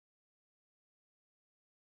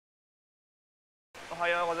は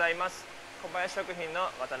ようございます。小林食品の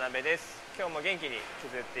渡辺です。今日も元気に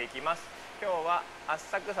削っていきます。今日は圧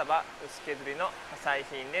搾サバ薄削りの破砕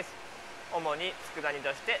品です。主に佃煮と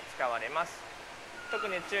して使われます。特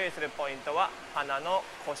に注意するポイントは花の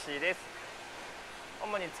コシです。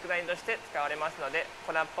主に佃煮として使われますので、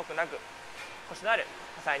粉っぽくなくコシのある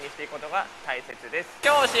破砕にしていくことが大切です。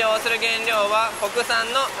今日使用する原料は国産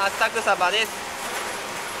の圧搾サバです。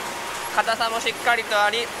硬さもしっかりとあ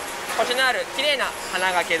り、コシのある綺麗な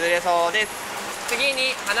花が削れそうです。次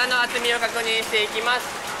に花の厚みを確認していきます。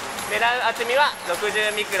狙う厚みは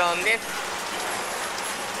60ミクロンです。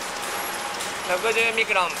60ミ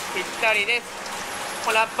クロンぴったりです。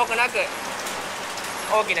粉っぽくなく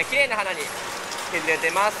大きな綺麗な花に削れて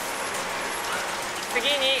ます。次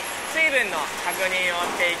に水分の確認を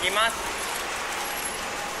していきます。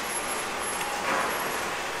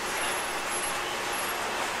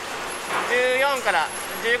14から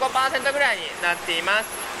 15% ぐらいになっています。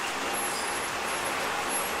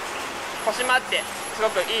コシもあってすご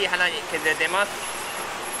くいい花に削れてます。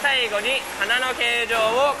最後に花の形状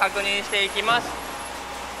を確認していきます。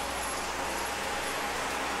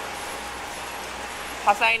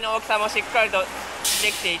破砕の大きさもしっかりと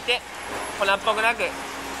できていて、粉っぽくなく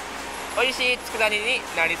美味しい佃煮に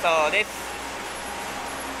なりそうです。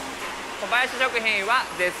小林食品は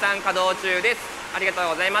絶賛稼働中です。ありがとう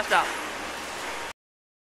ございました。